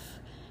your life,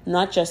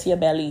 not just your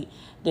belly.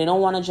 They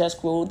don't want to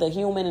just grow the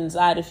human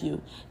inside of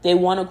you. They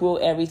want to grow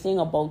everything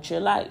about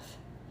your life.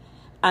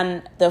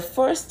 And the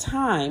first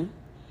time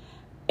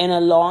in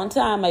a long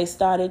time, I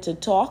started to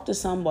talk to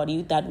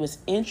somebody that was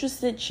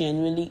interested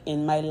genuinely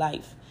in my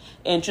life,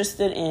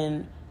 interested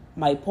in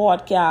my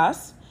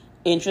podcast,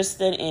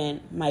 interested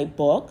in my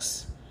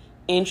books,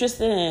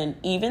 interested in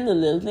even the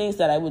little things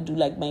that I would do,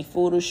 like my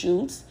photo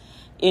shoots,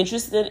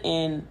 interested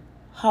in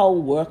how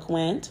work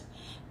went,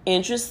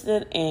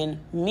 interested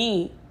in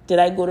me. Did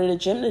I go to the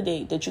gym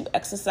today? Did you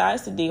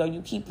exercise today? Are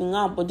you keeping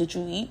up? What did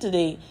you eat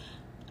today?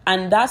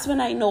 And that's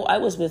when I know I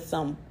was with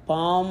some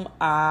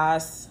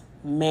bum-ass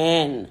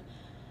men.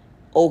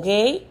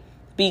 Okay?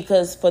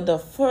 Because for the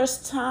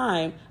first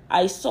time,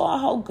 I saw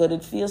how good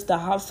it feels to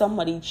have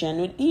somebody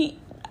genuinely.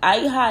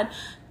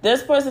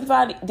 This person,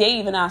 they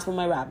even asked for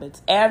my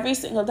rabbits. Every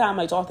single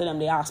time I talk to them,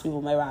 they ask me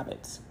for my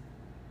rabbits.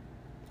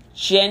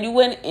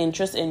 Genuine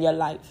interest in your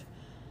life.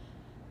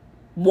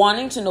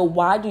 Wanting to know,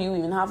 why do you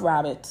even have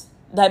rabbits?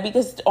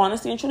 Because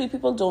honestly and truly,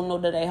 people don't know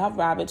that I have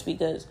rabbits,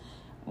 because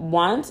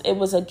once it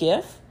was a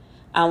gift,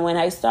 and when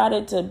I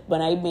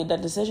made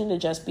that decision to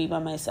just be by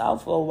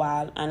myself for a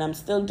while, and I'm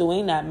still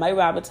doing that, my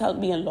rabbits helped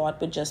me a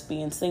lot with just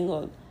being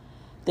single.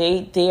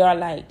 They are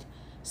like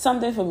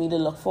something for me to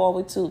look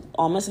forward to,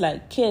 almost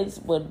like kids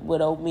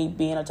without me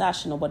being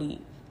attached to nobody's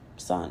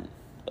son,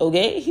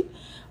 okay?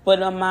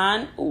 But a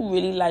man who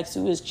really likes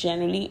you is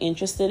generally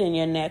interested in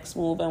your next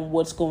move and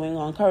what's going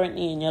on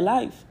currently in your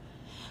life.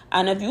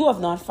 And if you have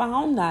not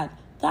found that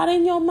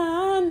in your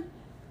man,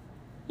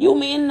 you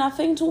mean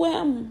nothing to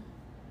him.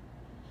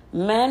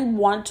 Men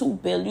want to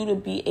build you to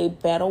be a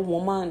better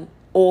woman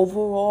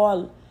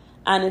overall.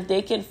 And if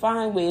they can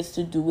find ways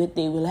to do it,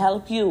 they will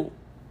help you.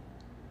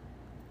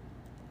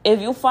 If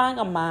you find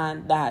a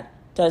man that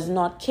does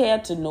not care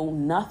to know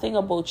nothing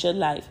about your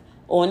life,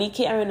 only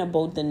caring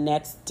about the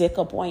next dick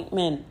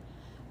appointment,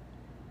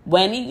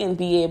 when he can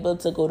be able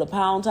to go to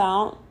Pound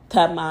Town,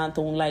 that man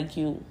don't like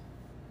you.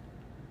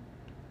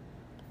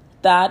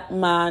 That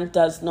man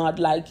does not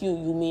like you.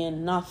 You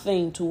mean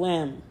nothing to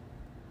him.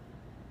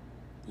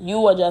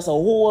 You are just a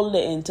hold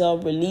until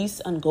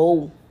release and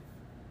go.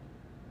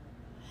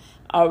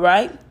 All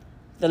right?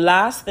 The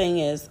last thing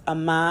is, a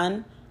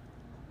man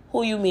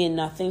who you mean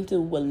nothing to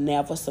will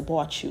never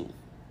support you.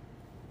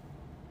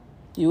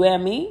 You hear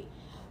me?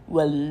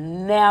 Will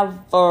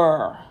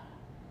never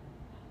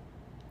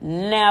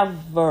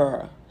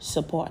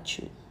support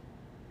you.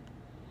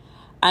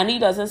 And he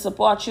doesn't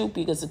support you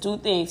because the two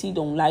things: he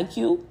don't like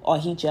you or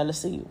he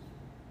jealous of you.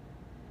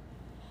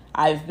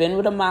 I've been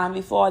with a man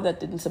before that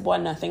didn't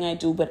support nothing I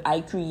do, but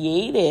I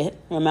created,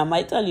 remember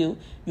I tell you,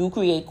 you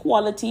create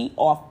quality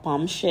off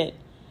bum shit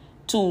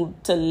to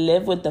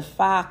live with the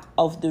fact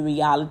of the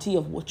reality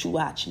of what you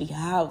actually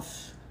have.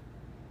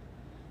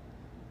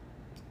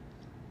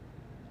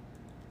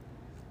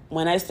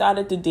 When I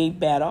started to date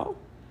better,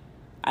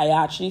 I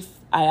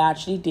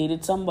actually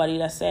dated somebody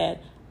that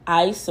said,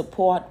 I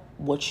support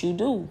what you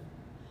do.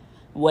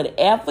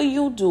 Whatever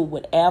you do,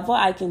 whatever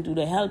I can do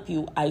to help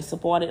you, I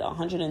support it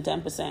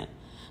 110%.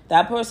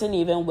 That person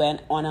even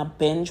went on a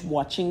binge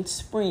watching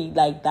spree.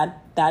 Like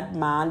that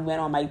man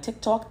went on my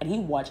TikTok and he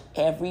watched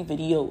every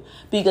video,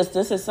 because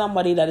this is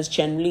somebody that is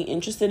genuinely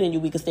interested in you,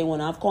 because they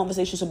want to have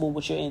conversations about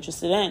what you're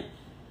interested in.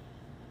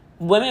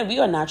 Women, we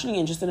are naturally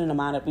interested in a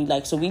man that we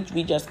like, so we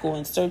just go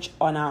and search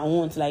on our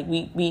own. Like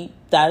we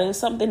that is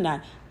something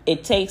that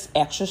it takes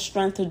extra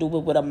strength to do, but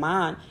with a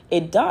man,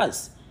 it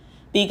does.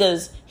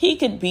 Because he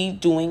could be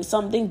doing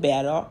something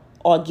better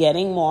or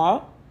getting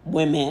more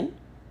women,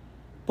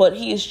 but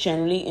he is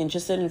generally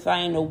interested in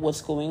finding out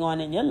what's going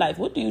on in your life.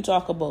 What do you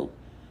talk about?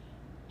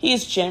 He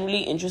is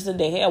generally interested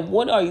to hear,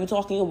 what are you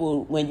talking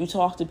about when you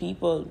talk to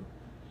people?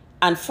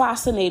 And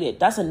fascinated.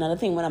 That's another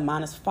thing, when a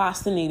man is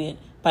fascinated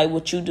by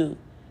what you do.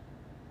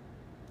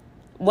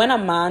 When a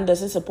man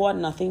doesn't support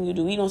nothing you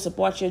do, he don't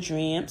support your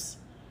dreams.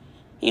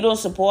 He don't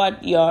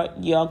support your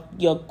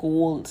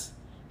goals.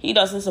 He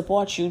doesn't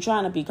support you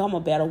trying to become a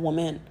better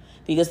woman.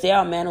 Because there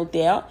are men out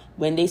there,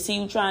 when they see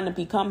you trying to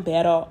become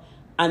better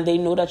and they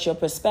know that your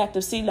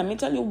perspective... See, let me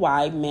tell you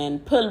why men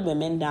pull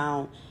women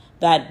down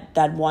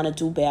that want to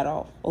do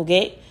better,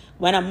 okay?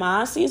 When a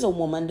man sees a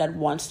woman that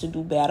wants to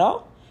do better,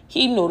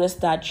 he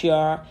noticed that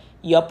your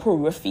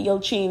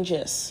peripheral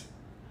changes.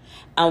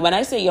 And when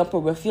I say your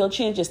peripheral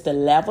changes, the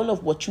level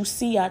of what you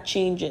see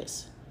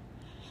changes.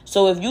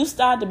 So if you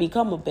start to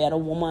become a better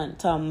woman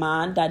to a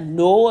man that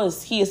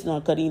knows he is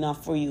not good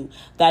enough for you,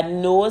 that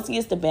knows he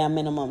is the bare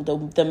minimum,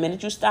 the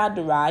minute you start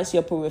to rise,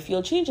 your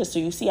peripheral changes. So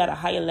you see at a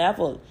higher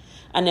level.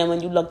 And then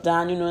when you look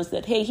down, you notice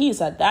that, hey,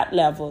 he's at that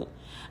level.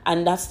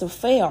 And that's the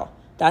fear.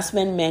 That's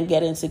when men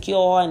get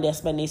insecure, and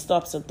that's when they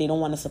stop, so they don't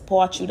want to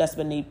support you. That's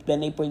when they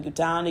bring you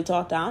down, they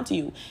talk down to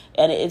you.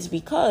 And it's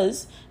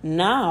because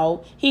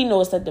now he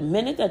knows that the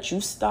minute that you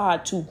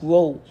start to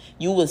grow,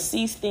 you will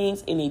see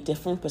things in a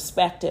different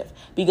perspective.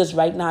 Because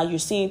right now you're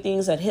seeing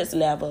things at his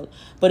level.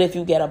 But if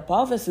you get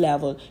above his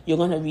level, you're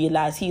going to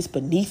realize he's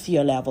beneath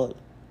your level.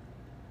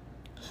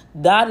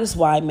 That is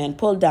why men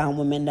pull down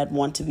women that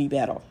want to be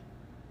better.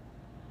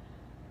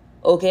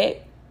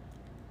 Okay?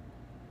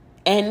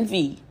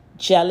 Envy,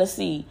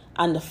 jealousy,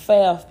 and the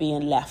fear of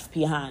being left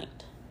behind.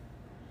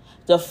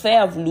 The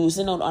fear of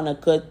losing out on a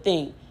good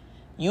thing.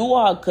 You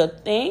are a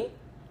good thing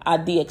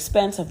at the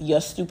expense of your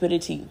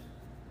stupidity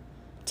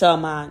to a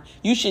man.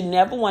 You should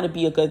never want to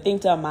be a good thing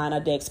to a man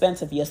at the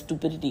expense of your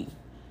stupidity.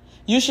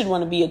 You should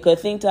want to be a good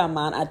thing to a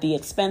man at the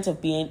expense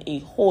of being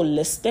a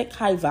holistic,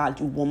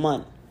 high-value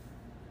woman.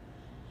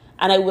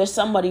 And I wish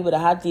somebody would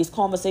have had these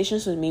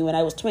conversations with me when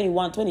I was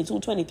 21, 22,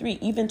 23,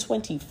 even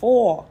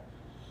 24.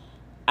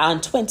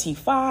 And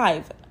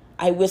 25,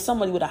 I wish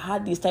somebody would have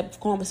had these type of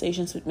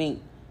conversations with me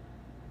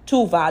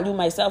to value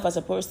myself as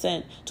a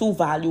person, to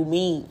value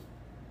me,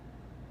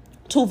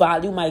 to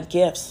value my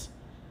gifts.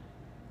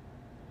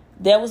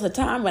 There was a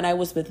time when I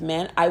was with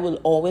men, I will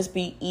always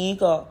be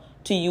eager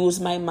to use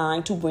my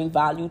mind to bring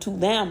value to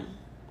them.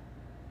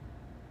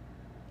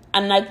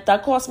 And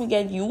that caused me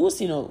get used,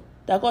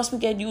 That caused me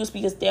get used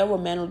because there were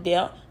men out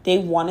there, they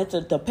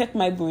wanted to pick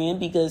my brain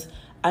because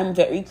I'm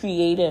very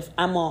creative.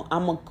 I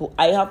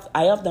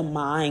have the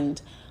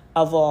mind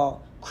of a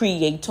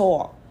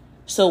creator.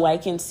 So I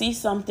can see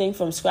something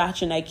from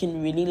scratch and I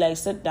can really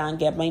sit down,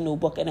 get my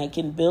notebook, and I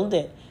can build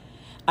it.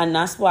 And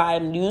that's why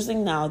I'm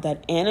using now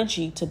that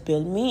energy to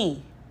build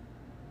me.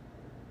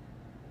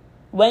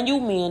 When you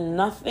mean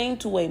nothing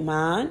to a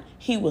man,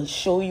 he will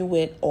show you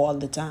it all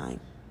the time.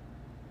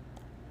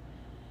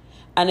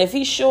 And if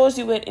he shows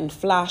you it in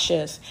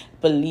flashes,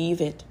 believe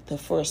it the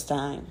first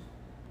time.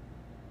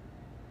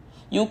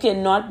 You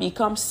cannot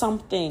become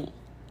something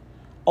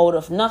out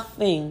of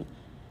nothing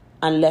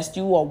unless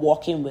you are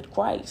walking with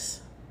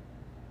Christ.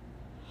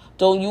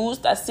 Don't use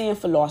that same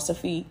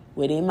philosophy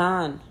with a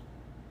man.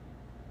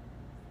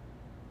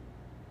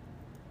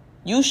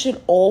 You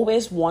should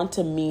always want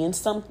to mean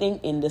something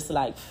in this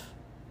life.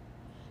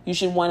 You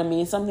should want to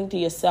mean something to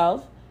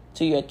yourself,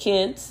 to your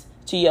kids,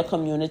 to your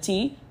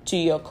community, to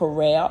your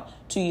career,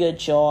 to your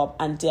job,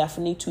 and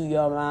definitely to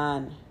your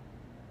man.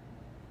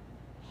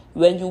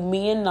 When you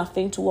mean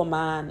nothing to a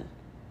man,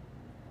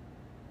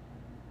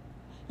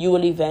 you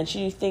will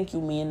eventually think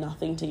you mean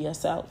nothing to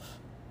yourself.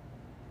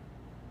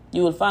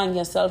 You will find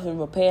yourself in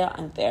repair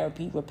and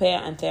therapy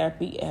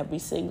every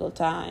single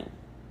time.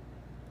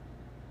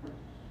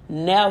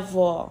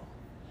 Never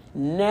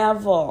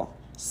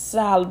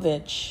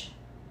salvage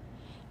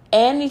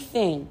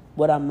anything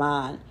with a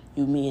man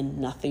you mean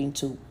nothing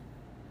to.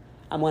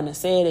 I'm going to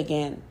say it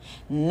again.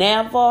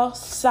 Never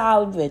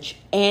salvage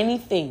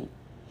anything.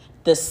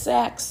 The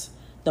sex,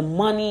 the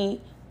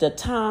money, the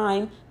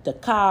time, the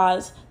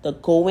cars, the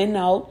going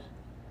out,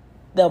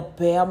 the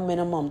bare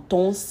minimum.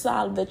 Don't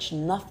salvage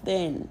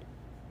nothing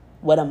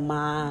with a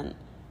man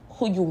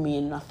who you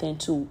mean nothing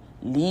to.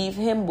 Leave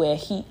him where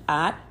he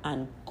at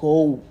and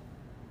go.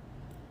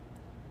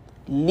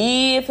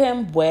 Leave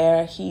him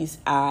where he's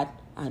at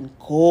and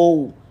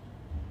go.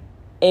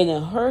 It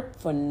can hurt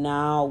for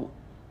now,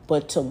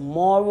 but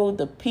tomorrow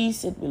the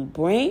peace it will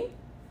bring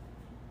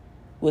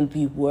will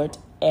be worth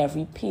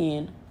every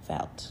pain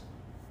felt.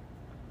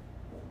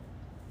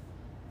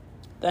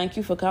 Thank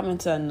you for coming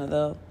to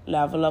another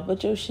Level Up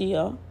with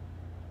Yoshia,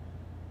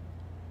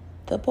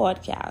 the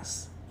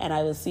podcast. And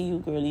I will see you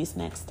girlies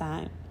next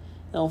time.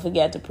 Don't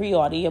forget to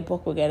pre-order your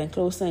book. We're getting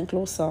closer and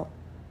closer.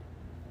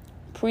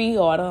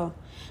 Pre-order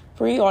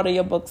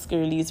your books,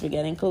 girlies. We're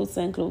getting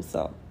closer and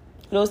closer.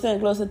 Closer and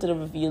closer to the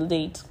reveal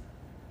date.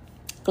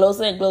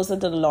 Closer and closer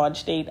to the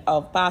launch date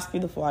of Pass Me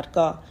the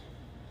Vodka.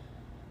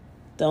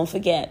 Don't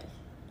forget.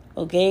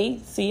 Okay?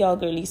 See y'all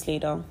girlies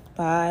later.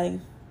 Bye.